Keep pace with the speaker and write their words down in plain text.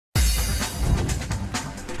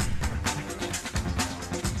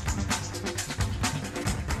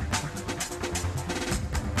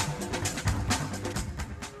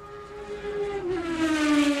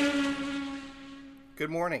Good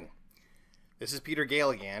morning. This is Peter Gale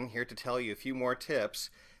again, here to tell you a few more tips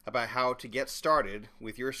about how to get started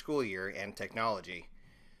with your school year and technology.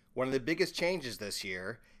 One of the biggest changes this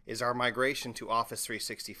year is our migration to Office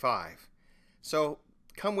 365. So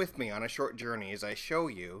come with me on a short journey as I show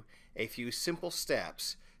you a few simple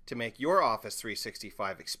steps to make your Office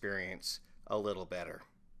 365 experience a little better.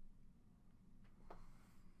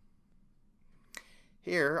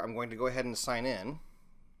 Here, I'm going to go ahead and sign in.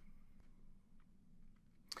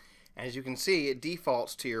 As you can see, it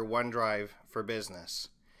defaults to your OneDrive for Business.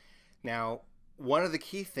 Now, one of the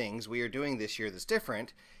key things we are doing this year that's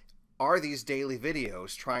different are these daily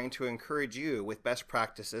videos trying to encourage you with best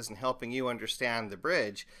practices and helping you understand the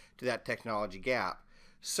bridge to that technology gap.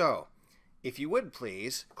 So, if you would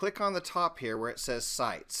please, click on the top here where it says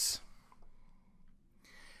Sites.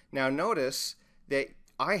 Now notice that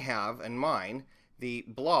I have in mine the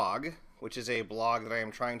blog, which is a blog that I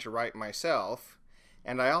am trying to write myself,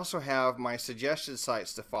 and I also have my suggested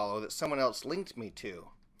sites to follow that someone else linked me to.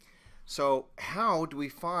 So how do we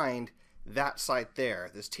find that site there,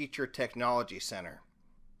 this Teacher Technology Center?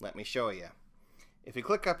 Let me show you. If you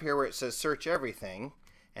click up here where it says Search Everything,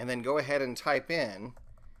 and then go ahead and type in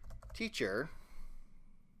Teacher,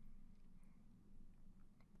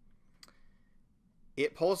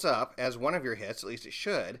 it pulls up as one of your hits, at least it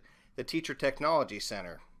should, the Teacher Technology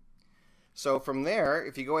Center. So from there,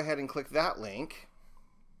 if you go ahead and click that link,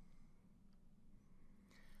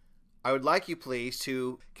 I would like you please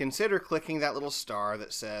to consider clicking that little star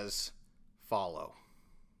that says Follow.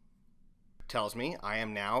 It tells me I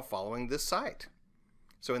am now following this site.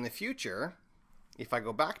 So in the future, if I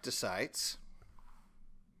go back to Sites,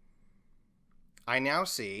 I now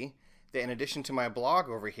see that in addition to my blog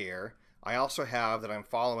over here, I also have that I'm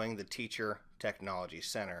following the Teacher Technology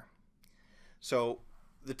Center. So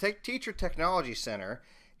the Teacher Technology Center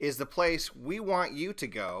is the place we want you to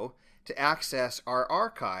go to access our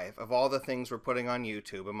archive of all the things we're putting on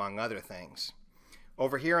YouTube, among other things.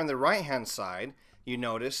 Over here on the right hand side, you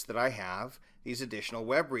notice that I have these additional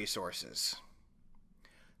web resources.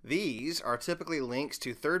 These are typically links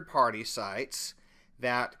to third-party sites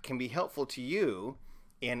that can be helpful to you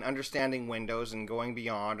in understanding Windows and going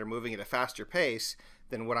beyond or moving at a faster pace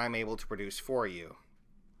than what I'm able to produce for you.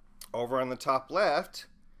 Over on the top left,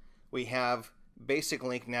 we have basic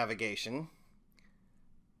link navigation.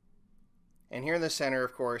 And here in the center,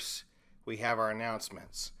 of course, we have our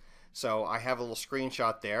announcements. So I have a little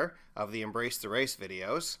screenshot there of the Embrace the Race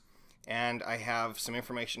videos. And I have some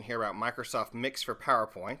information here about Microsoft Mix for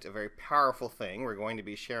PowerPoint, a very powerful thing we're going to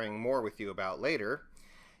be sharing more with you about later.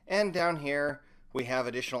 And down here, we have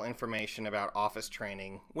additional information about Office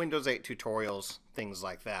training, Windows 8 tutorials, things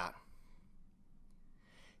like that.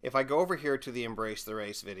 If I go over here to the Embrace the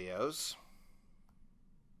Race videos,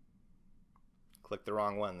 click the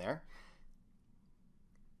wrong one there.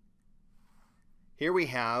 Here we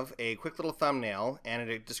have a quick little thumbnail and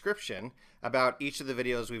a description about each of the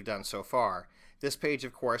videos we've done so far. This page,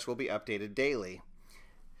 of course, will be updated daily.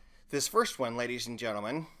 This first one, ladies and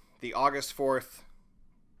gentlemen, the August 4th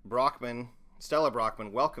Stella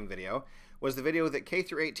Brockman welcome video, was the video that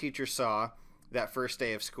K-8 teachers saw that first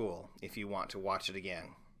day of school, if you want to watch it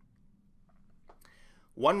again.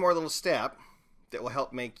 One more little step that will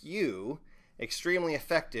help make you extremely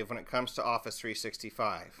effective when it comes to Office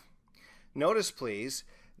 365. Notice, please,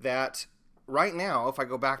 that right now, if I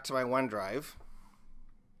go back to my OneDrive,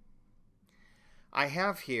 I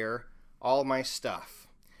have here all my stuff.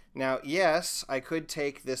 Now, yes, I could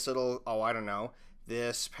take this little,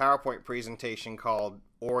 this PowerPoint presentation called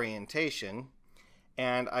Orientation,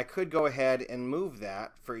 and I could go ahead and move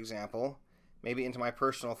that, for example, maybe into my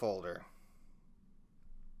personal folder.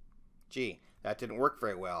 Gee, that didn't work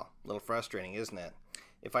very well. A little frustrating, isn't it?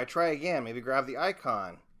 If I try again, maybe grab the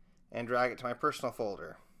icon and drag it to my personal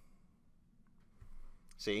folder.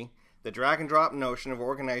 See, the drag and drop notion of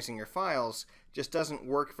organizing your files just doesn't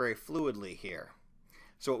work very fluidly here.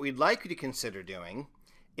 So what we'd like you to consider doing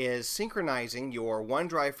is synchronizing your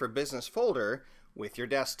OneDrive for Business folder with your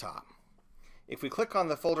desktop. If we click on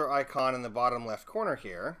the folder icon in the bottom left corner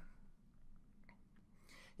here,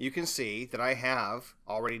 you can see that I have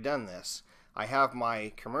already done this. I have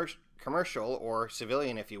my commercial or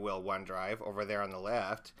civilian, if you will, OneDrive over there on the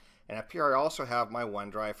left. And up here I also have my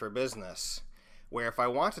OneDrive for Business, where if I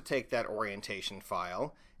want to take that orientation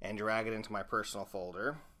file and drag it into my personal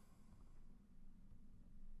folder,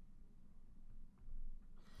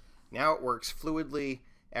 now it works fluidly,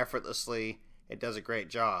 effortlessly. It does a great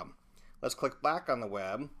job. Let's click back on the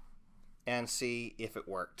web and see if it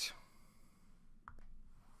worked.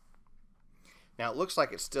 Now it looks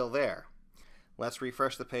like it's still there. Let's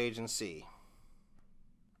refresh the page and see.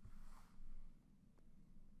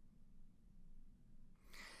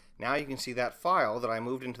 Now you can see that file that I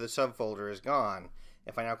moved into the subfolder is gone.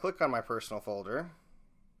 If I now click on my personal folder,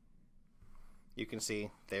 you can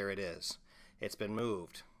see there it is. It's been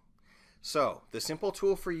moved. So, the simple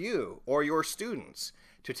tool for you or your students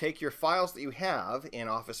to take your files that you have in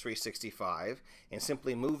Office 365 and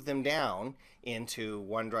simply move them down into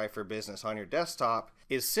OneDrive for Business on your desktop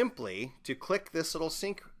is simply to click this little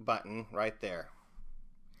sync button right there.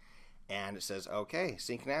 And it says, okay,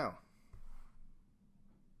 sync now.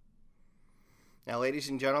 Now, ladies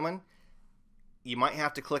and gentlemen, you might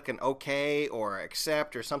have to click an OK or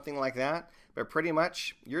accept or something like that, but pretty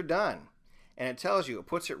much you're done. And it tells you, it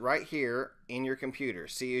puts it right here in your computer.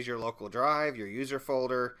 C is your local drive, your user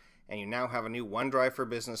folder, and you now have a new OneDrive for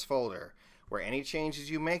Business folder where any changes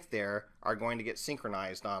you make there are going to get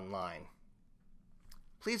synchronized online.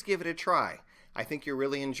 Please give it a try. I think you'll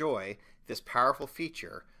really enjoy this powerful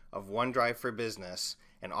feature of OneDrive for Business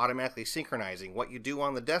and automatically synchronizing what you do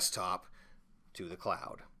on the desktop to the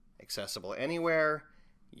cloud. Accessible anywhere,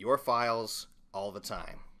 your files, all the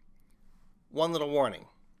time. One little warning.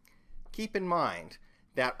 Keep in mind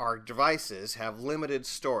that our devices have limited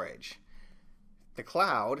storage. The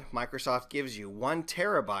cloud, Microsoft gives you 1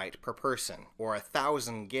 terabyte per person, or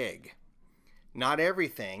 1,000 gig. Not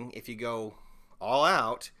everything, if you go all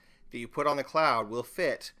out, that you put on the cloud will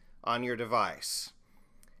fit on your device.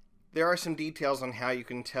 There are some details on how you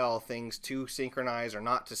can tell things to synchronize or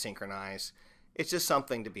not to synchronize. It's just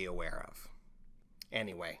something to be aware of.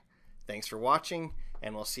 Anyway, thanks for watching,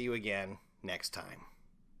 and we'll see you again next time.